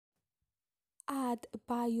add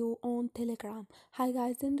bio on Telegram. Hi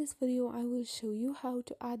guys, in this video I will show you how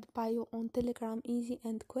to add bio on Telegram easy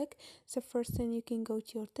and quick. So first thing, you can go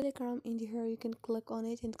to your Telegram. In here you can click on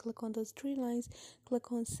it and click on those three lines,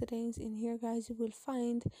 click on settings. In here guys you will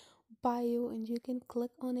find bio and you can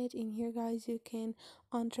click on it. In here guys you can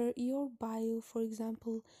enter your bio, for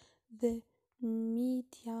example the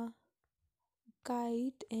media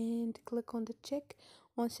guide, and click on the check.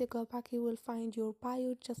 Once you go back you will find your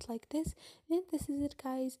bio just like this. And this is it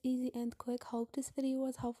guys, easy and quick. Hope this video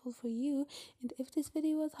was helpful for you, and if this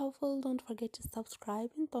video was helpful, don't forget to subscribe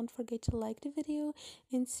and don't forget to like the video,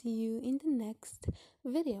 and see you in the next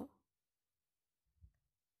video.